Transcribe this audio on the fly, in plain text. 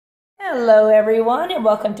Hello everyone and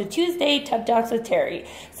welcome to Tuesday Tub Talks with Terry.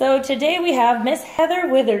 So today we have Miss Heather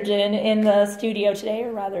Witherden in the studio today,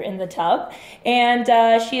 or rather in the tub. And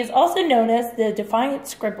she is also known as the Defiant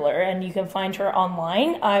Scribbler, and you can find her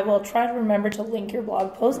online. I will try to remember to link your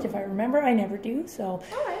blog post if I remember. I never do, so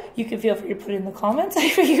you can feel free to put it in the comments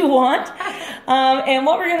if you want. And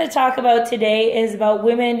what we're going to talk about today is about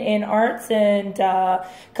women in arts and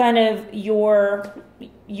kind of your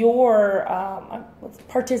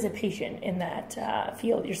participation in that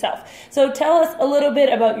field yourself. So tell us a little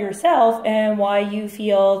bit about yourself and why you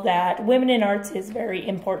feel that women in arts is very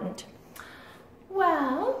important.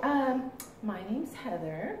 Well, my name's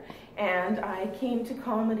Heather, and I came to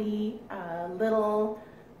comedy a little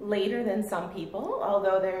later than some people,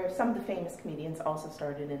 although some of the famous comedians also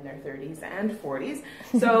started in their 30s and 40s.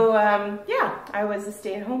 So yeah, I was a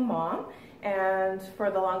stay-at-home mom. And for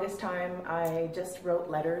the longest time, I just wrote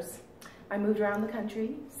letters. I moved around the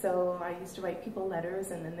country, so I used to write people letters,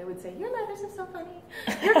 and then they would say, "Your letters are so funny.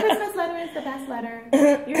 Your Christmas letter is the best letter.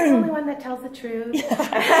 You're the only one that tells the truth."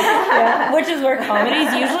 Yeah, which is where comedy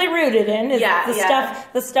is usually rooted in. Is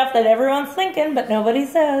the stuff that everyone's thinking, but nobody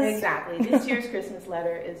says. Exactly. This year's Christmas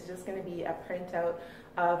letter is just going to be a printout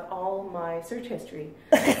of all my search history.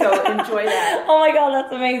 So enjoy that. Oh my God,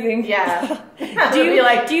 that's amazing. Yeah.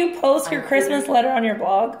 Do you post your Christmas letter on your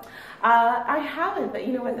blog? I haven't, but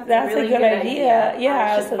you know what? That's a really good idea.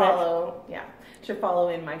 Yeah. I should follow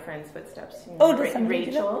in my friend's footsteps. You know, oh, does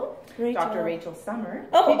Rachel, Dr. Rachel Summer.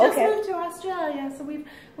 Oh, she just moved to Australia, so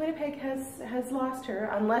Winnipeg has lost her,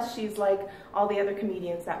 unless she's like all the other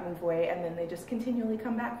comedians that move away, and then they just continually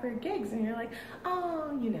come back for gigs, and you're like,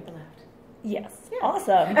 oh, you never left. Yes. Yeah.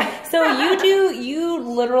 Awesome. So you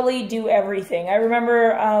literally do everything. I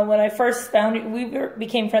remember when I first found you, we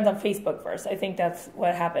became friends on Facebook first. I think that's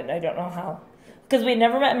what happened. I don't know how. Because we'd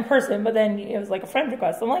never met in person, but then it was like a friend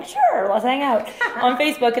request. I'm like, sure, let's hang out on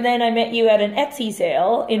Facebook. And then I met you at an Etsy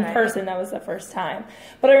sale in person. That was the first time.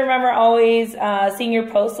 But I remember always seeing your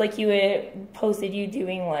posts, like you had posted you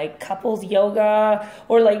doing like couples yoga,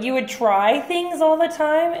 or like you would try things all the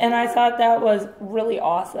time. And I thought that was really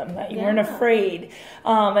awesome, that you weren't afraid.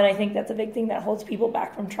 And I think that's a big thing that holds people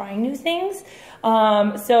back from trying new things.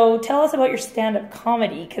 So tell us about your stand-up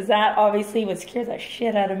comedy, because that obviously would scare the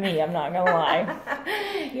shit out of me, I'm not going to lie.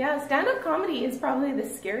 Yeah, stand-up comedy is probably the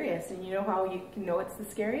scariest, and you know how you know it's the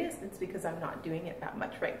scariest? It's because I'm not doing it that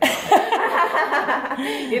much right now.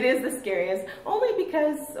 It is the scariest, only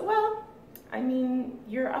because, well, I mean,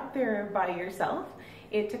 you're up there by yourself.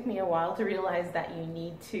 It took me a while to realize that you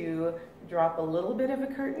need to drop a little bit of a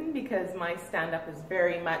curtain, because my stand-up is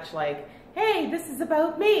very much like, hey, this is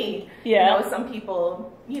about me. Yeah. You know, some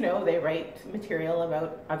people, you know, they write material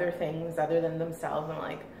about other things other than themselves, and I'm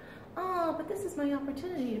like, oh, but this is my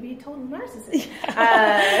opportunity to be a total narcissist.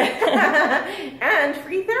 And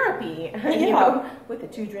free therapy, you know, with a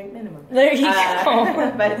 2-drink minimum. There you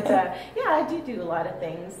go. But yeah, I do a lot of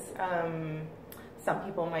things. Some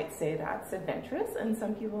people might say that's adventurous, and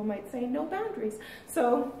some people might say no boundaries.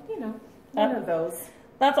 So, you know, one of those.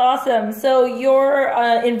 That's awesome. So your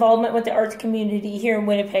involvement with the arts community here in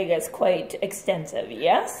Winnipeg is quite extensive,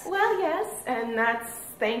 yes? Well, yes, and that's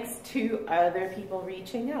thanks to other people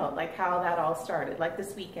reaching out, like how that all started. Like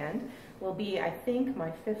this weekend will be, I think,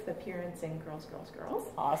 my 5th appearance in Girls, Girls, Girls.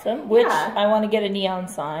 Awesome. Which I want to get a neon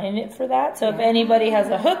sign for that. So if anybody has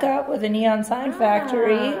a hookup with a neon sign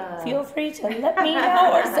factory, feel free to let me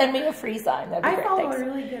know or send me a free sign. That'd be great. I follow Thanks. a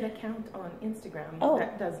really good account on Instagram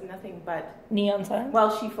that does nothing but neon signs.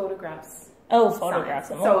 Well, she photographs. Photographs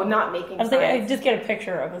them. So not making I was like, I just get a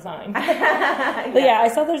picture of a sign. But yeah, I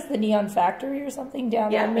saw there's the Neon Factory or something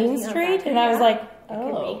down on Main Street, and I was like, oh,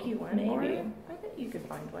 can make you one, maybe. I bet you could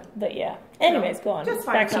find one. But yeah. Anyways, go on. Just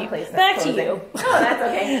find back to you. Back to you. Oh, that's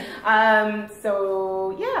okay.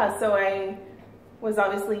 So yeah, so I was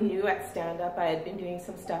obviously new at stand-up. I had been doing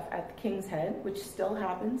some stuff at the King's Head, which still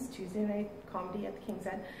happens, Tuesday night comedy at the King's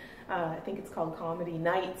Head. I think it's called Comedy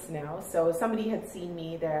Nights now. So somebody had seen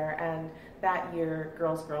me there, and that year,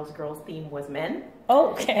 Girls, Girls, Girls theme was men.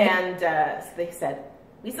 Oh, okay. And so they said,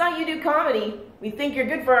 we saw you do comedy. We think you're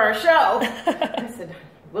good for our show. I said,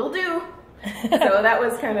 will do. So that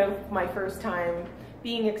was kind of my first time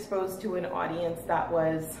being exposed to an audience that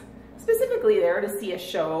was specifically there to see a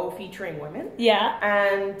show featuring women. Yeah.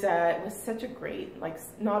 And it was such a great, like,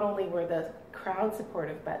 not only were the crowd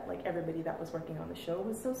supportive, but like everybody that was working on the show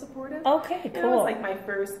was so supportive. Okay, cool. You know, it's like my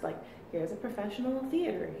first, like, here's a professional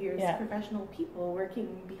theater, here's professional people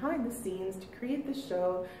working behind the scenes to create the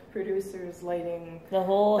show, producers, lighting, the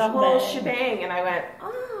whole shebang. And I went,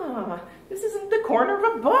 this isn't the corner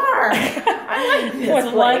of a bar. I like this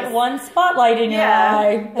with place. one spotlight in your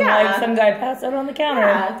eye, and like some guy passed out on the counter.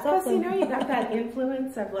 Yeah, because you know, you got that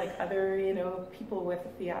influence of like other, you know, people with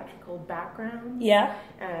theatrical backgrounds. Yeah.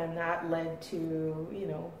 And that led to, you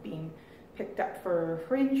know, being picked up for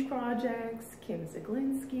fringe projects. Kim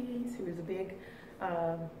Zaglinski, who is a big,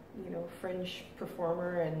 you know, fringe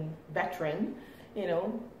performer and veteran, you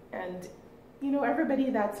know, and, you know, everybody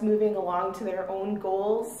that's moving along to their own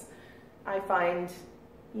goals, I find,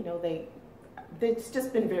 you know, it's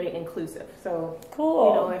just been very inclusive. So, cool.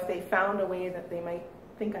 You know, if they found a way that they might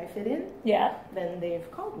think I fit in, then they've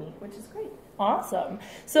called me, which is great. Awesome.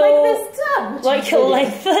 So like this stuff. Like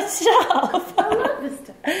the stuff. I love this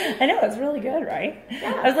stuff. I know, it's really good, right?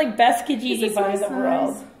 Yeah. I was like, best kijiji pie in the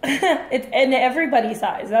world. It's in everybody's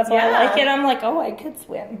size. That's why I like it. I'm like, oh, I could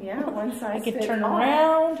swim. Yeah, one size. I could turn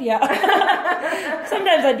around. Yeah.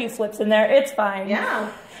 Sometimes I do flips in there. It's fine.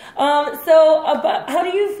 Yeah. How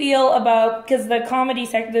do you feel about, because the comedy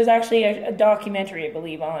sector, there's actually a documentary, I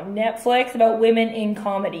believe, on Netflix about women in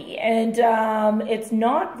comedy, and it's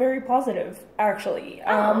not very positive, actually.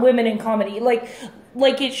 Women in comedy, like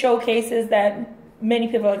it showcases that many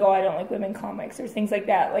people are like, oh, I don't like women comics, or things like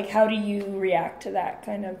that. Like, how do you react to that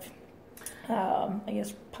kind of, I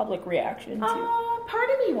guess, public reaction? Part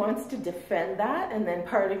of me wants to defend that, and then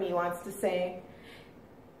part of me wants to say,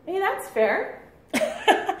 hey, that's fair.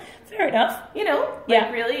 Fair enough. You know,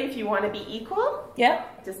 like really, if you want to be equal,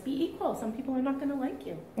 just be equal. Some people are not going to like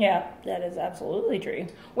you. Yeah, that is absolutely true.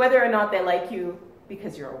 Whether or not they like you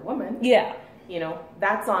because you're a woman, you know,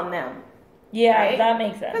 that's on them. Yeah, right? That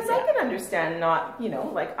makes sense. Because I can understand not, you know,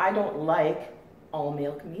 like I don't like all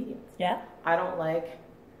male comedians. Yeah. I don't like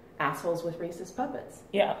assholes with racist puppets.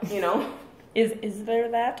 Yeah. You know? Is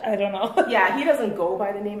there that? I don't know. Yeah, he doesn't go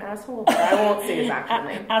by the name asshole, but I won't say his actual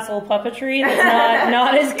name. Asshole puppetry. That's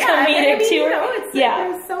not as comedic to you it. Know, it's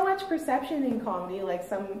there's so much perception in comedy. Like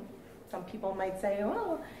some people might say,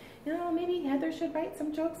 oh, you know, maybe Heather should write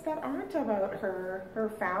some jokes that aren't about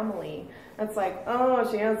her family. It's like,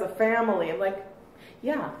 oh, she has a family. I'm like,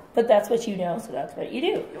 yeah. But that's what you know, so that's what you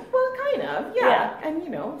do. Well, kind of, yeah. And, you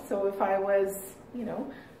know, so if I was, you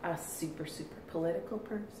know, a super political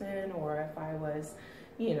person, or if I was,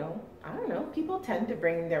 you know, I don't know, people tend to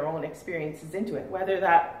bring their own experiences into it, whether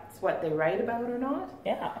that's what they write about or not.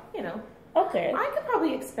 Yeah. You know. Okay. I could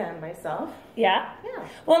probably expand myself. Yeah? Yeah.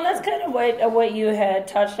 Well, and that's kind of what you had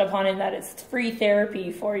touched upon, in that it's free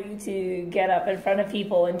therapy for you to get up in front of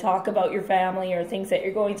people and talk about your family or things that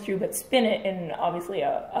you're going through, but spin it in obviously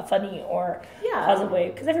a funny or positive way,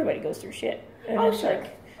 because everybody goes through shit. And sure.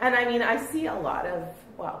 And I mean, I see a lot of,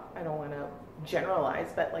 well, I don't want to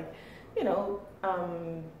generalize, but like, you know,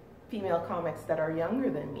 female comics that are younger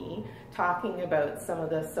than me talking about some of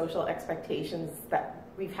the social expectations that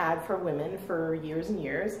we've had for women for years and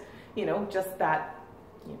years, you know, just that,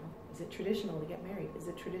 you know, is it traditional to get married? Is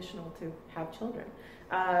it traditional to have children?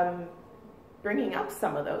 Bringing up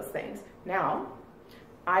some of those things. Now,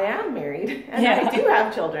 I am married and I do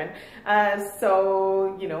have children.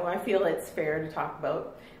 So, you know, I feel it's fair to talk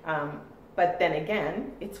about. But then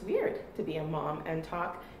again, it's weird to be a mom and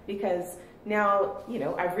talk, because now, you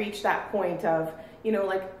know, I've reached that point of, you know,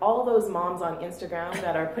 like all those moms on Instagram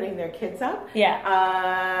that are putting their kids up.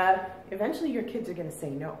 Yeah. Eventually your kids are going to say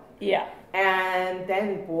no. Yeah. And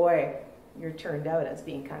then, boy, you're turned out as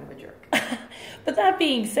being kind of a jerk. But that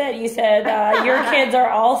being said, you said your kids are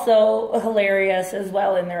also hilarious as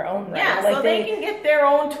well in their own right. Yeah, like so they can get their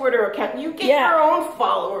own Twitter account. You get your own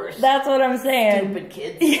followers. That's what I'm saying. Stupid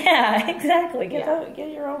kids. Yeah, exactly. Get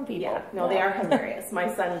your own people. Yeah, no, they are hilarious.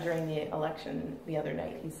 My son, during the election the other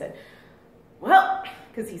night, he said, well,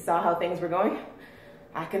 because he saw how things were going,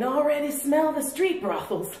 I can already smell the street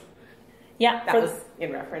brothels. Yeah. That was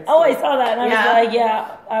in reference to... I saw that, and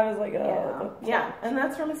I was like, oh. Yeah, and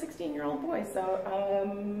that's from a 16-year-old boy,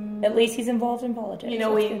 so... At least he's involved in politics. You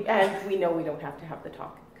know, we know we don't have to have the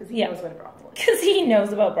talk, because he knows what a brothel is. Because he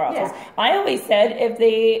knows about brothels. Yeah. I always said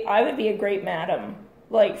I would be a great madam,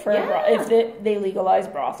 like, for if they legalize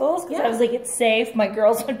brothels, because I was like, it's safe, my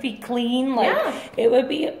girls would be clean, like, it would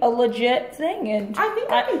be a legit thing. And I think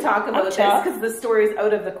I can talk about this, because the story's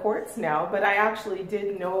out of the courts now, but I actually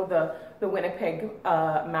did know the Winnipeg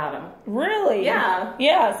madam. Really? Yeah.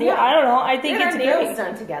 Yeah. See, I don't know. I think it's great. Nails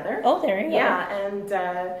done together. Oh, there you go. Yeah, and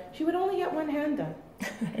she would only get one hand done.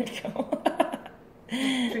 There you go.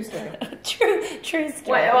 True story. True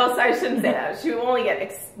story. Well, I shouldn't say that. She would only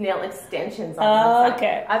get nail extensions on one side.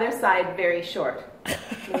 Okay. Other side, very short,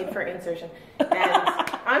 made for insertion. And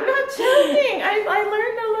I'm not joking. I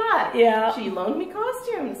learned a lot. Yeah. She loaned me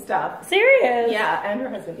costume stuff. Serious? Yeah, and her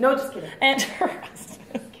husband. No, just kidding. And her husband.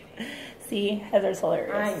 See, Heather's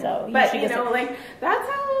hilarious. I know. So but you know, like that's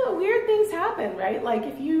how weird things happen, right? Like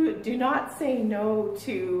if you do not say no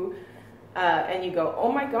to, and you go, oh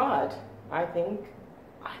my God, I think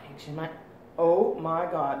she might. Oh my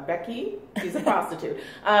God, Becky, she's a prostitute.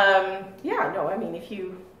 Yeah, no, I mean, if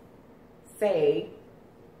you say,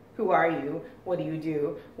 who are you? What do you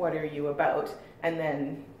do? What are you about? And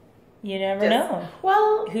then you never know.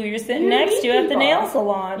 Well, who you're sitting next to at the nail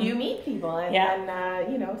salon. You meet people,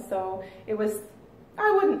 and you know, so it was.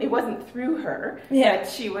 It wasn't through her, but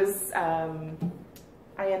she was.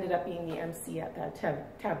 I ended up being the MC at that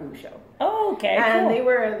taboo show. Oh, okay. And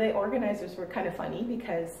cool. the organizers were kind of funny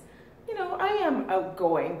because, you know, I am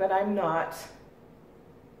outgoing, but I'm not.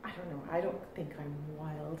 I don't know. I don't think I'm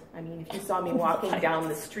wild. I mean, if you saw me walking down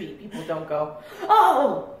the street, people don't go,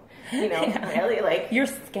 oh. You know, really, like you're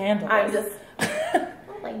scandalous. I'm just a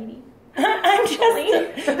lady. I'm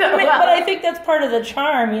just, but I think that's part of the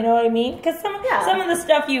charm. You know what I mean? Because some of the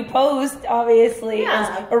stuff you post obviously is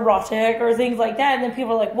erotic or things like that, and then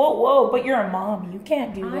people are like, "Whoa, but you're a mom, you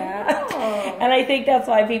can't do that." And I think that's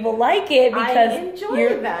why people like it because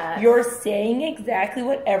you're saying exactly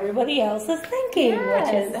what everybody else is thinking,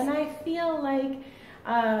 which is. And I feel like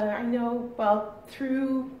I know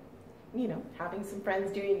through. You know, having some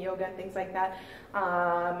friends doing yoga and things like that.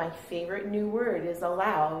 My favorite new word is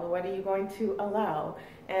allow. What are you going to allow?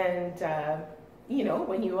 And, you know,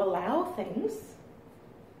 when you allow things,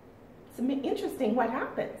 it's interesting what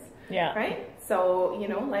happens. Yeah. Right? So, you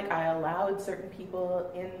know, like I allowed certain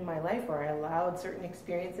people in my life or I allowed certain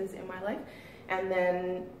experiences in my life. And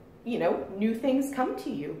then, you know, new things come to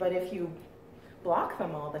you. But if you block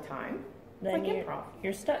them all the time, then like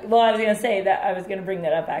you're stuck. Well, I was going to say that I was going to bring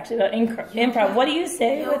that up actually about improv. What do you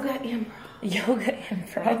say? Yoga improv. Yoga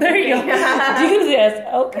improv. There you go. Do this.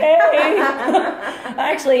 Okay.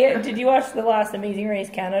 Actually, did you watch the last Amazing Race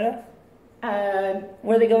Canada?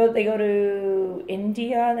 Where they go to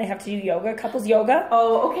India and they have to do yoga, couples yoga.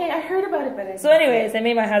 Oh, okay, I heard about it, but so anyways, I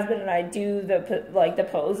made my husband and I do the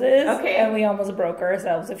poses, and we almost broke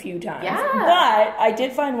ourselves a few times. Yeah. But I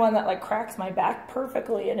did find one that like cracks my back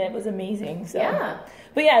perfectly, and it was amazing. So. Yeah.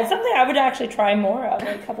 But yeah, it's something I would actually try more of,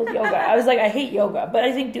 like couples yoga. I was like, I hate yoga, but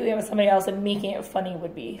I think doing it with somebody else and making it funny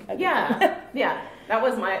would be a good thing. Yeah. That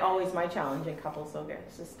was always my challenge in couples yoga,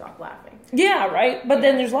 is to stop laughing. Yeah, right? But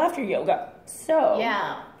then there's laughter yoga. So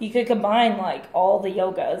you could combine like all the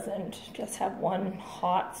yogas and just have one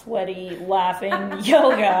hot, sweaty, laughing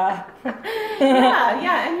yoga.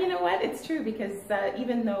 Yeah, and you know what? It's true because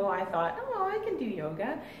even though I thought, oh, I can do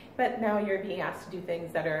yoga, but now you're being asked to do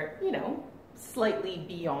things that are, you know, slightly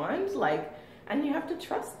beyond, like, and you have to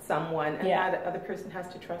trust someone, and that other person has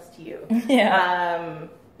to trust you.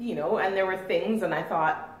 You know, and there were things, and I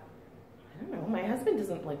thought, I don't know, my husband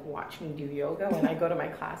doesn't like watch me do yoga when I go to my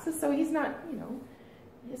classes, so he's not, you know,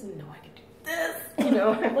 he doesn't know I can do this, you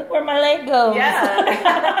know. Look where my leg goes.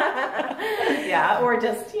 Yeah, or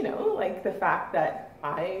just, you know, like the fact that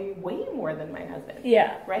I weigh more than my husband.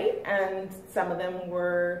 Yeah. Right? And some of them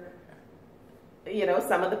were, you know,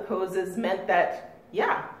 some of the poses meant that,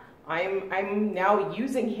 I'm now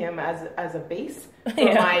using him as a base for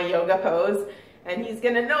my yoga pose. And he's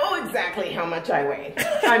going to know exactly how much I weigh.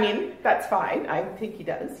 I mean, that's fine. I think he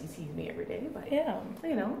does. He sees me every day. But, you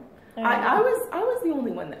know, I was the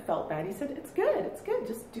only one that felt bad. He said, it's good.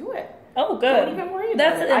 Just do it. Oh, good. Don't even worry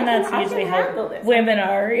about it. That's usually how women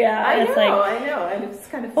are. Yeah. I know. And it's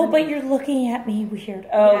kind of funny. Oh, but you're looking at me weird.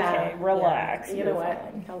 Okay, relax. Yeah. You know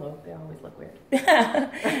what? Hello. They always look weird.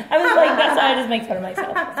 I was like, that's why I just make fun of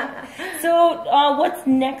myself. So, what's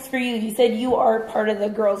next for you? You said you are part of the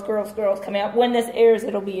Girls coming up. When this airs,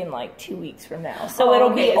 it'll be in like 2 weeks from now. So it'll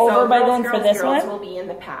be over by then for this one? Girls will be in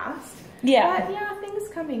the past. Yeah. But yeah, things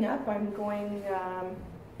coming up. I'm going...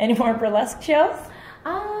 Any more burlesque shows?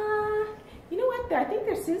 You know what? I think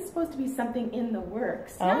there's supposed to be something in the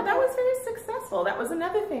works. Oh. Yeah, that was very successful. That was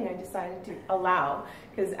another thing I decided to allow.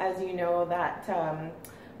 Because as you know, that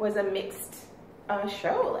was a mixed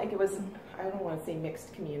show. Like it was, I don't want to say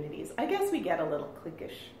mixed communities. I guess we get a little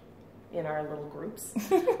cliquish in our little groups.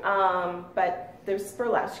 But this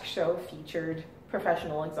burlesque show featured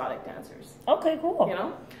professional exotic dancers. Okay, cool. You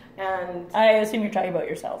know? And I assume you're talking about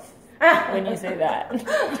yourself when you say that.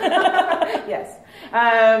 Yes.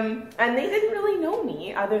 And they didn't really know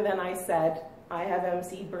me other than I said, I have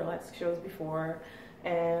emceed burlesque shows before.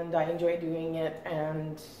 and I enjoy doing it,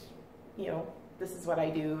 and, you know, this is what I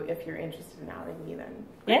do. If you're interested in outing me, then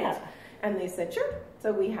great. Yeah. And they said, sure.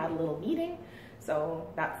 So we had a little meeting. So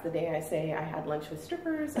that's the day I say I had lunch with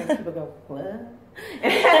strippers, and people go, what?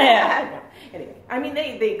 No. Anyway, I mean,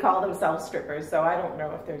 they call themselves strippers, so I don't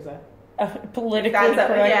know if there's a politically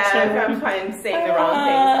correct term. if I'm saying the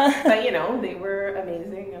wrong things. But, you know, they were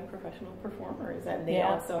amazing and professional performers, and they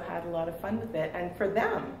also had a lot of fun with it. And for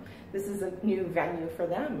them, this is a new venue for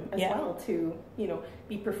them as well to, you know,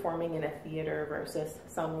 be performing in a theater versus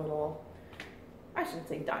some little, I shouldn't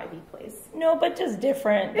say divey place. No, but just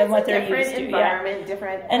different than what they're used to. Different environment,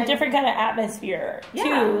 different... And different kind of atmosphere,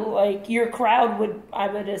 too. Like, your crowd would, I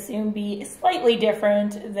would assume, be slightly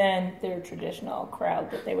different than their traditional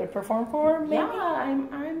crowd that they would perform for, maybe? Yeah,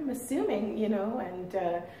 I'm assuming, you know,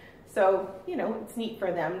 and so, you know, it's neat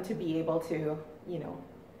for them to be able to, you know,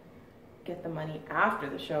 get the money after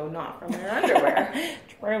the show, not from their underwear.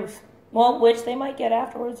 Truth. Well, which they might get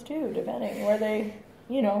afterwards, too, depending where they...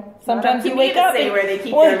 You know, sometimes you wake up and where they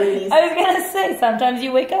keep their loonies. I was gonna say, sometimes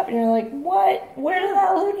you wake up and you're like, "What? Where did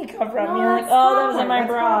that loony come from?" No, and you're like, "Oh, that was in my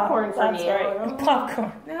bra." Popcorn for That's me. right,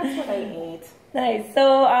 popcorn. That's what I ate. Nice.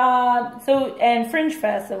 So, and Fringe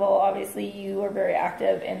Festival. Obviously, you were very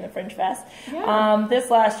active in the Fringe Fest. Yeah. This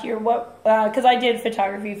last year, what? Because I did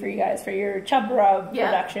photography for you guys for your Chub Rub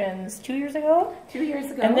productions 2 years ago. 2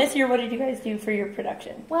 years ago. And this year, what did you guys do for your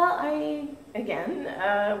production? Well, I again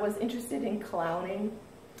was interested in clowning.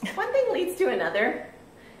 One thing leads to another,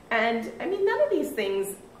 and I mean, none of these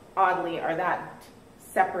things, oddly, are that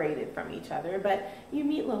separated from each other. But you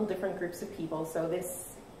meet little different groups of people. So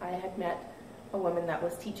I had met a woman that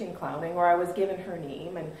was teaching clowning, or I was given her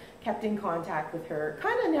name and kept in contact with her.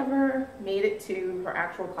 Kind of never made it to her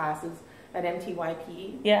actual classes at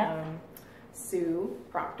MTYP. Sue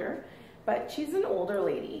Proctor. But she's an older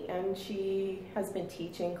lady, and she has been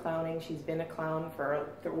teaching clowning. She's been a clown for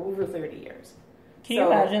over 30 years. Can you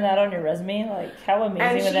imagine that on your resume? Like, how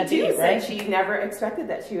amazing would that be, right? And she never expected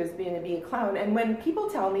that she was going to be a clown. And when people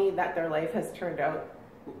tell me that their life has turned out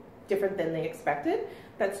different than they expected,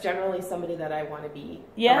 that's generally somebody that I want to be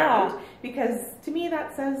around. Because to me,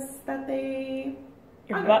 that says that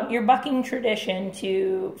you're bucking tradition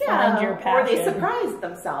to find your passion. Or they surprised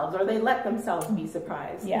themselves, or they let themselves be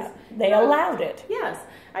surprised. Yeah, they allowed it. Yes.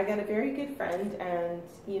 I got a very good friend, and,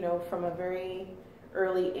 you know, from a very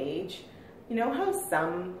early age, you know how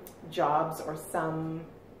some jobs or some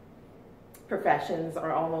professions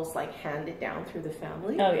are almost like handed down through the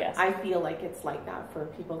family? Oh, yes. I feel like it's like that for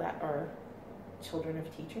people that are children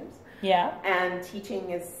of teachers. Yeah. And teaching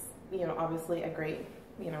is, you know, obviously a great,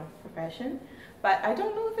 you know, profession. But I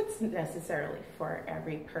don't know if it's necessarily for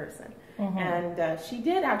every person. Mm-hmm. And she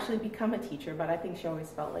did actually become a teacher, but I think she always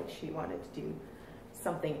felt like she wanted to do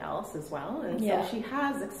something else as well. And so she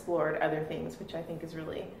has explored other things, which I think is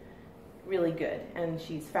really... really good, and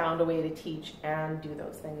she's found a way to teach and do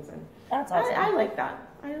those things, and that's awesome. I like that.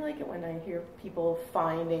 I like it when I hear people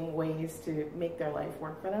finding ways to make their life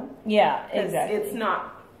work for them. Yeah, exactly. It's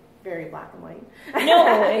not very black and white.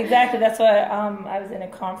 No, exactly. That's why I was in a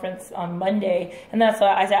conference on Monday, and that's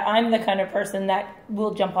why I said I'm the kind of person that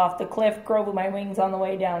will jump off the cliff, grow my wings on the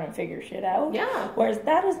way down, and figure shit out. Yeah. Whereas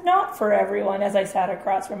that is not for everyone, as I sat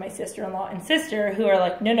across from my sister-in-law and sister, who are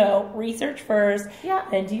like, no, research first,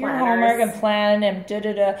 then do your homework and plan and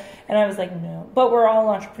da-da-da. And I was like, no. But we're all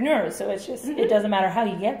entrepreneurs, so it's just, it doesn't matter how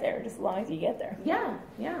you get there, just as long as you get there.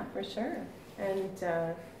 Yeah, for sure.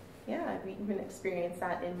 And, I've even experienced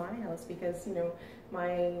that in my house because, you know,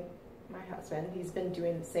 my husband, he's been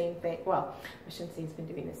doing the same thing. Well, I shouldn't say he's been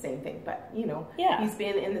doing the same thing, but, you know, he's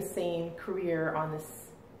been in the same career on this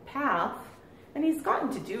path, and he's gotten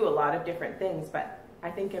to do a lot of different things, but I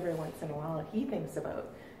think every once in a while he thinks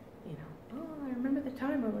about, you know, oh, I remember the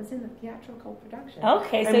time I was in the theatrical production.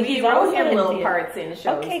 Okay, and so he's wrote him little parts in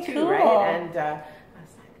shows too, cool. right? And I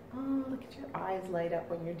was like, oh, look at your eyes light up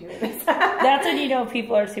when you're doing this. That's when you know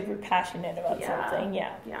people are super passionate about something.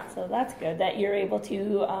 Yeah. So that's good that you're able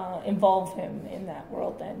to involve him in that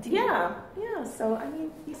world then too. Yeah. So I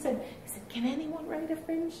mean, he said, can anyone write a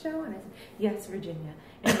Fringe show? And I said, yes, Virginia,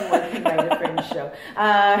 anyone can write a Fringe show.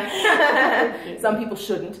 Some people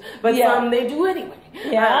shouldn't, but some they do anyway.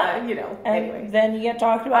 Yeah. You know. And anyway, then you get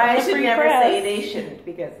talked about. I should never say they shouldn't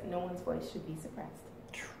because no one's voice should be suppressed.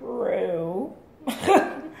 True.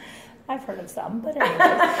 I've heard of some, but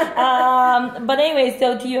anyway.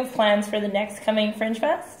 So do you have plans for the next coming Fringe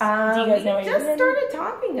Fest? Do you guys know what you're doing? We just started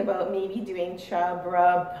talking about maybe doing Chub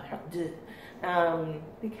Rub,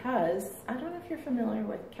 because I don't know if you're familiar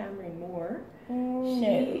with Cameron Moore. No.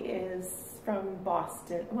 She is from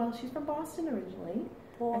Boston. Well, she's from Boston originally.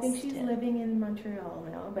 Boston. I think she's living in Montreal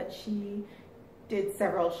now, but she did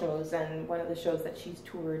several shows, and one of the shows that she's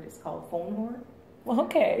toured is called Phone Whore. Well,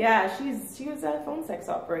 okay. Yeah, she was a phone sex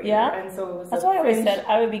operator. Yeah? And so it was That's why I always said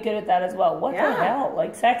I would be good at that as well. What the hell?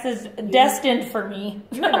 Like, sex is destined for me.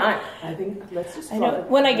 You and I think, let's just drop it.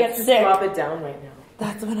 When I get sick. Drop it down right now.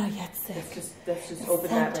 That's when I get sick. Let's just open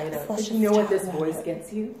that right up. But you know what this voice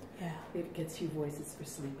gets you? Yeah. It gets you voices for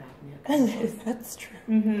sleep apnea. That's true.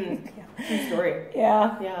 Mm-hmm. Yeah. True story.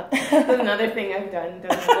 Yeah. Yeah. That's another thing I've done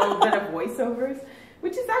a little bit of voiceovers,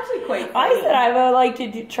 which is actually quite funny. I said I would like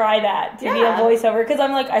to try that, to be a voiceover, because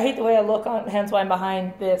I'm like, I hate the way I look on, hence why I'm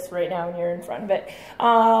behind this right now and you're in front of it.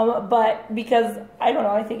 But because, I don't know,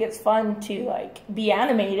 I think it's fun to like be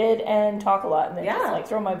animated and talk a lot and then just like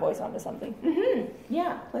throw my voice onto something. Mm-hmm.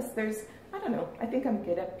 Yeah, plus there's, I don't know, I think I'm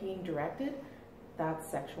good at being directed. That's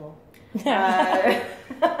sexual.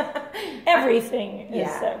 Everything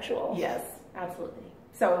is sexual. Yes, absolutely.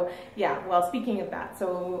 So, yeah, well, speaking of that,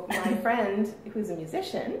 so my friend who's a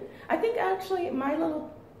musician, I think actually my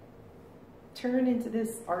little turn into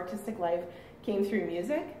this artistic life came through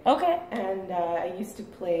music. Okay. And I used to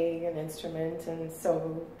play an instrument, and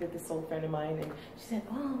so did this old friend of mine, and she said,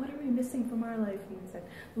 oh, what are we missing from our life? And I said,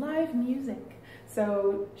 live music.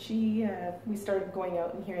 So we started going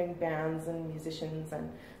out and hearing bands and musicians,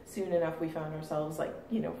 and soon enough we found ourselves like,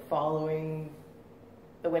 following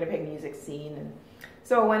the Winnipeg music scene. And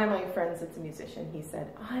so one of my friends that's a musician, he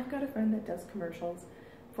said, oh, I've got a friend that does commercials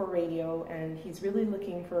for radio, and he's really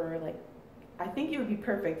looking for like, I think it would be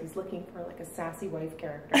perfect. He's looking for like a sassy wife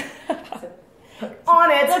character. So,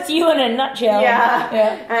 on it. That's you in a nutshell.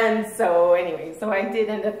 Yeah. And so anyway, so I did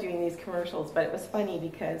end up doing these commercials, but it was funny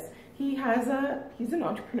because he's an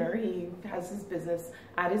entrepreneur. He has his business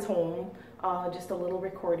at his home, just a little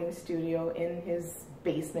recording studio in his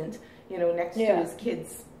basement, next to his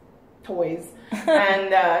kids' toys.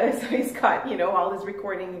 And so he's got, all his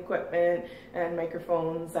recording equipment and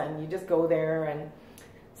microphones, and you just go there. And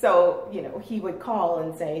so, he would call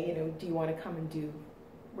and say, do you want to come and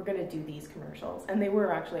we're going to do these commercials. And they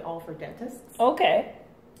were actually all for dentists. Okay.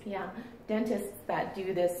 Yeah, dentists that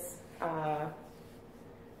do this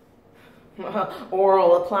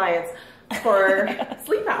oral appliance for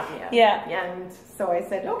sleep apnea. Yeah. And so I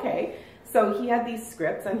said, okay. So he had these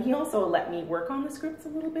scripts, and he also let me work on the scripts a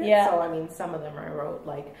little bit. Yeah. So, I mean, some of them I wrote,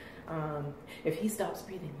 like, if he stops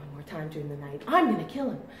breathing one more time during the night, I'm going to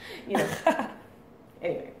kill him.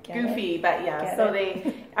 Anyway, goofy, but yeah. So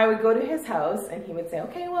I would go to his house, and he would say,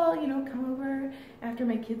 okay, well, come over after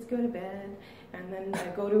my kids go to bed. And then I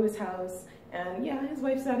go to his house, and yeah, his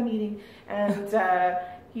wife's at a meeting, and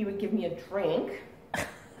he would give me a drink.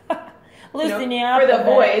 Loosen you up for the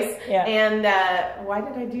voice. Yeah. And why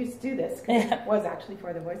did I do this? Because it was actually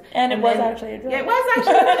for the voice. And it was actually a drink. Yeah, it was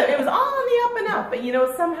actually. It was all on the up and up.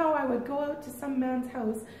 But somehow I would go out to some man's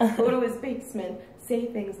house, go to his basement, say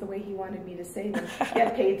things the way he wanted me to say them,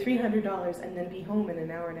 get paid $300, and then be home in an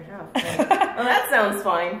hour and a half. Well, that sounds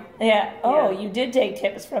fine. Yeah. Oh, you did take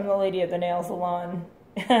tips from the lady at the nail salon.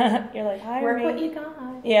 You're like, hi, work what you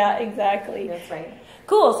got. Yeah, exactly. That's right.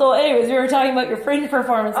 Cool. So, anyways, we were talking about your fringe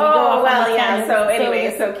performance. So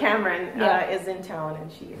anyway, so Cameron is in town,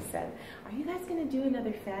 and she said, "Are you guys going to do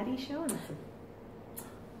another fatty show?" And I said,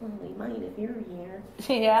 "Well, we might if you're here."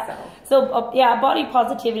 Yeah. So body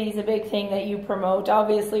positivity is a big thing that you promote,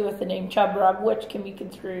 obviously, with the name Chub Rub, which can be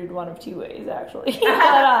construed one of two ways, actually.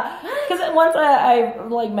 Because once I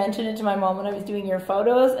like mentioned it to my mom when I was doing your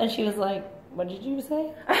photos, and she was like, what did you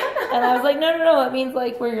say? And I was like, no, it means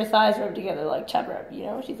like where your thighs rub together, like chub rub,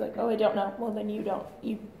 She's like, oh, I don't know. Well, then you don't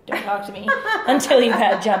talk to me until you've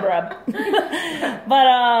had chub rub.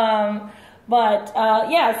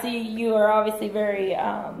 So you are obviously very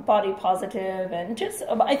body positive, and just,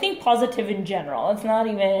 I think positive in general. It's not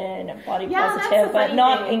even body positive, but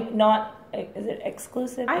not, is it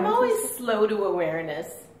exclusive? I'm always slow to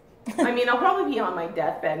awareness. I mean, I'll probably be on my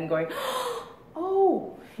deathbed and going,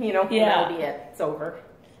 oh, that'll be it. It's over.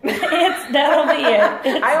 That'll be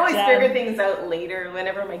it. I always figure things out later.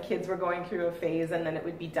 Whenever my kids were going through a phase, and then it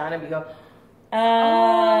would be done, and we go,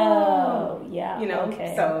 oh, yeah.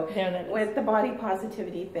 Okay. So with the body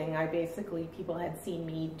positivity thing, people had seen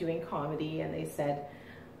me doing comedy, and they said,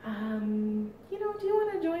 do you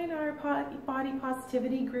want to join our body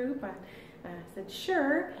positivity group? I said,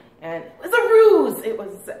 sure. And it was a ruse. It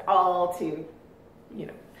was all to,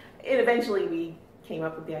 eventually we came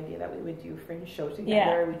up with the idea that we would do a fringe show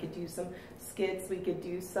together. Yeah. We could do some skits, we could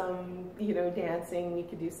do some, dancing, we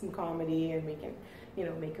could do some comedy, and we can,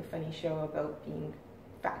 make a funny show about being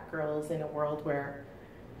fat girls in a world where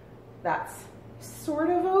that's sort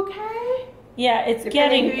of okay. Yeah, it's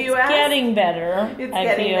getting better. It's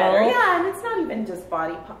getting better. Yeah, and it's not even just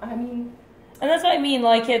body. And that's what I mean.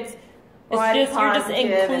 Like it's just you're just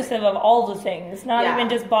inclusive of all the things, not even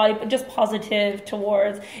just body, but just positive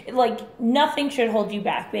towards. Like nothing should hold you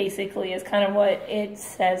back. Basically, is kind of what it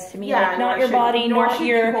says to me. Yeah, like not your body, not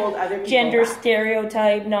your gender back.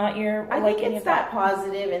 Stereotype, not your I like think any it's of that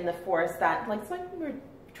positive in the force that like it's like we're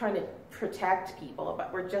trying to protect people,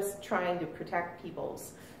 but we're just trying to protect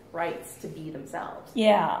people's rights to be themselves.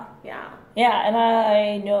 Yeah. Yeah. Yeah, and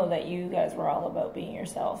I know that you guys were all about being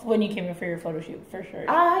yourself when you came in for your photo shoot, for sure.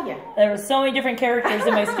 Yeah. There were so many different characters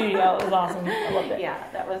in my studio. It was awesome. I loved it. Yeah,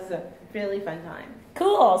 that was a really fun time.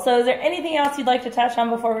 Cool. So is there anything else you'd like to touch on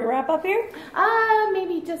before we wrap up here?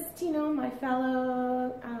 Maybe just, my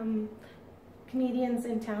fellow comedians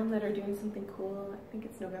in town that are doing something cool. I think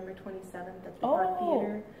it's November 27th at the Park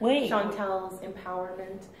Theater. Wait. Chantel's Empower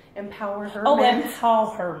Her. Oh,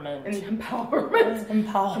 Empowerment.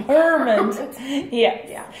 Empowerment. Yes.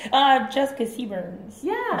 Yeah. Jessica Seaburns.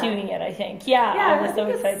 Yeah. Doing it, I think. Yeah, I was so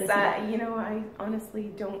excited to see that. I honestly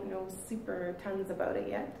don't know super tons about it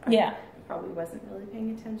yet. Yeah. Probably wasn't really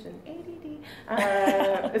paying attention. ADD.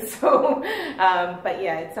 But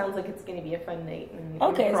yeah, it sounds like it's going to be a fun night.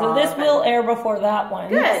 Okay, so this will air before that one.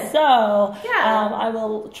 Good. So I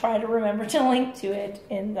will try to remember to link to it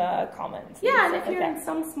in the comments. Yeah, and if you're in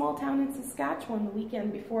some small town in Saskatchewan, the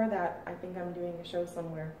weekend before that, I think I'm doing a show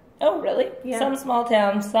somewhere. Oh, really? Yeah. Some small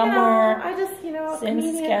town, somewhere. I just, a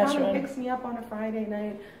comedian comes and picks me up on a Friday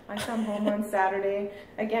night. I come home on Saturday.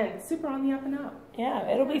 Again, super on the up and up. Yeah,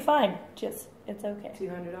 it'll be fine. Just, it's okay.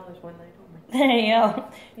 $200 one night only. There you go.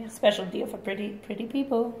 Yeah. Special deal for pretty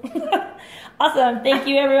people. Awesome. Thank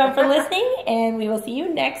you, everyone, for listening, and we will see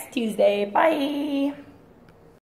you next Tuesday. Bye.